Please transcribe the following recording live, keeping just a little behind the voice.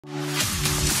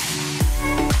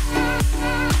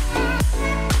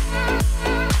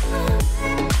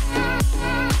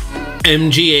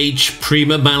MGH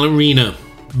Prima Ballerina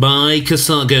by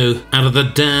Casago out of the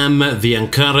Granddam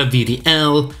Zancara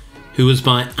VDL, who was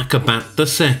by Acrobat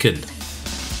II.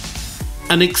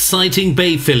 An exciting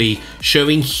bay filly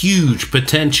showing huge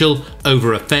potential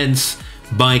over a fence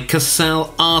by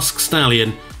Casall ASK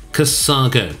stallion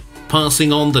Casago,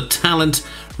 passing on the talent,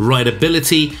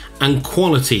 rideability and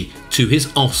quality to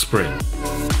his offspring.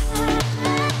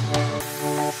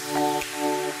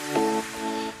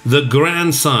 The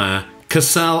grandsire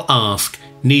Casall ASK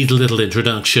needs little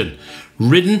introduction.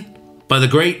 Ridden by the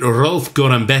great Rolf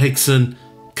Goran Bengtsson,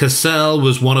 Casall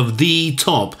was one of the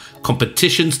top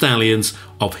competition stallions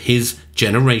of his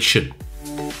generation.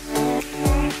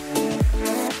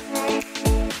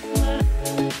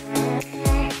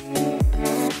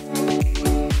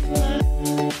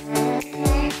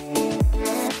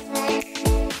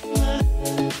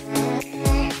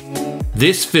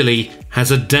 This filly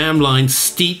has a dam line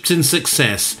steeped in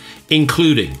success,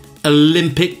 including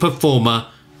Olympic performer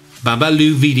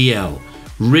Bubalu VDL,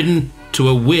 ridden to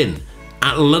a win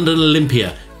at London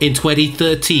Olympia in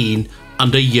 2013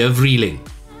 under Jur Vrieling.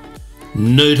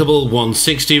 Notable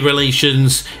 160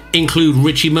 relations include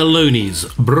Richie Maloney's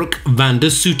Broek van de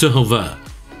Soeterhove,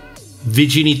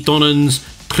 Virginie Tonnen's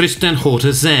Tristan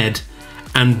Horta Z,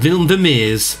 and Wilm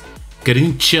Vermeer's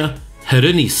Garrincha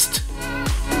Hedonist.